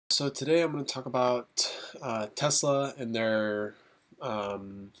So today I'm going to talk about Tesla and their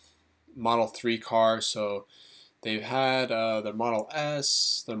Model 3 car. So they've had their Model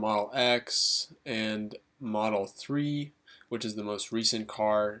S, their Model X, and Model 3, which is the most recent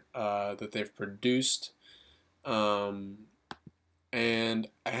car that they've produced. Um, and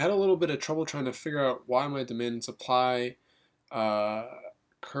I had a little bit of trouble trying to figure out why my demand and supply uh,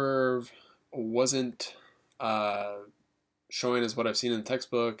 curve wasn't showing as what I've seen in the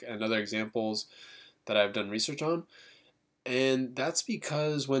textbook and other examples that I've done research on. And that's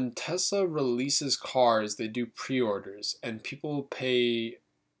because when Tesla releases cars, they do pre-orders, and people pay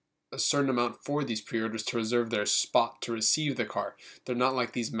a certain amount for these pre-orders to reserve their spot to receive the car. They're not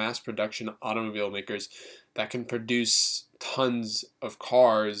like these mass production automobile makers that can produce tons of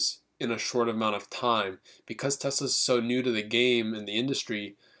cars in a short amount of time. Because Tesla's so new to the game and the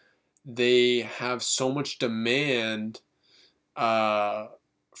industry, they have so much demand uh,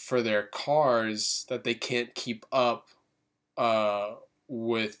 for their cars that they can't keep up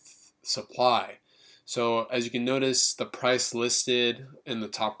with supply. So as you can notice, the price listed in the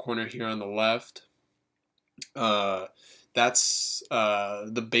top corner here on the left, that's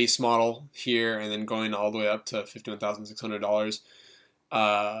the base model here, and then going all the way up to $51,600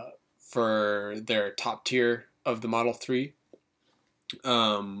 for their top tier of the Model 3,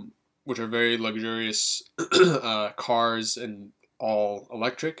 which are very luxurious cars and all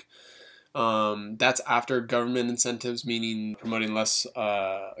electric. That's after government incentives, meaning promoting less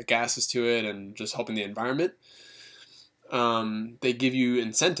gases to it and just helping the environment. They give you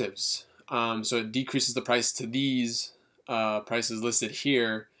incentives, so it decreases the price to these prices listed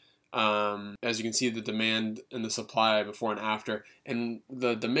here. As you can see, the demand and the supply before and after. And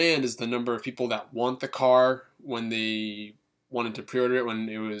the demand is the number of people that want the car when they wanted to pre-order it when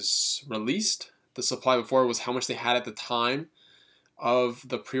it was released. The supply before was how much they had at the time of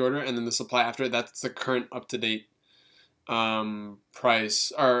the pre-order, and then the supply after it, that's the current up-to-date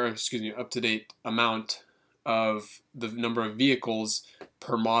price, or excuse me, up-to-date amount of the number of vehicles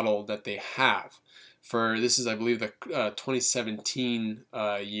per model that they have. For this is, I believe, the 2017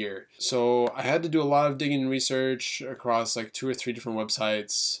 year. So I had to do a lot of digging and research across like 2 or 3 different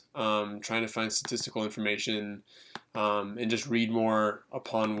websites, trying to find statistical information, and just read more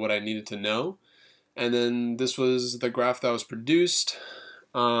upon what I needed to know. And then this was the graph that was produced.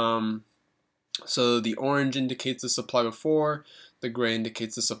 So the orange indicates the supply before, the gray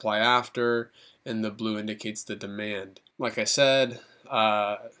indicates the supply after, and the blue indicates the demand. Like I said,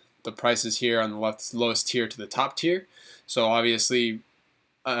 the prices here on the left, lowest tier to the top tier. So obviously,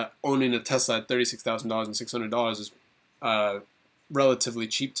 owning a Tesla at $36,000 and $600 is relatively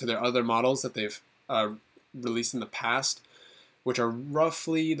cheap to their other models that they've released in the past, which are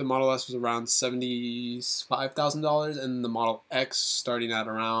roughly, the Model S was around $75,000, and the Model X starting at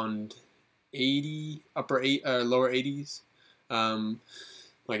around 80, lower 80s,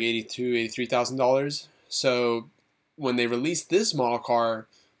 like $82,000, $83,000. So when they released this model car,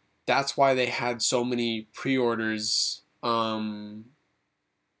 that's why they had so many pre-orders for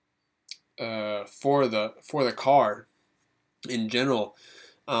the car in general.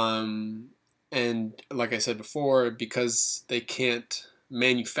 And like I said before, because they can't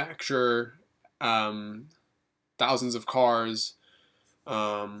manufacture thousands of cars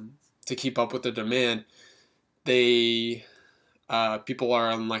to keep up with the demand, they people are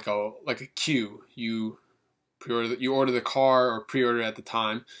on like a queue. You order the car or pre-order at the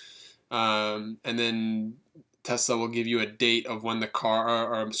time, and then Tesla will give you a date of when the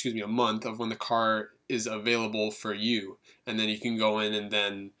car, or excuse me, a month of when the car is available for you, and then you can go in and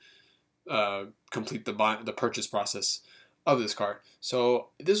then complete the purchase process of this car. So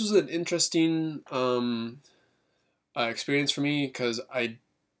this was an interesting experience for me, because I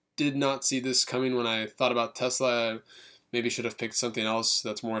did not see this coming when I thought about Tesla. I maybe should have picked something else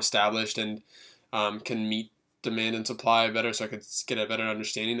that's more established and can meet demand and supply better, so I could get a better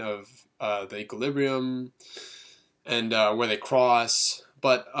understanding of the equilibrium and where they cross.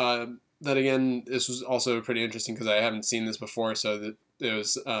 But then again, this was also pretty interesting because I haven't seen this before, so that it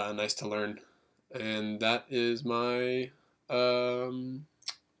was nice to learn. And that is my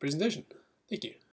presentation. Thank you.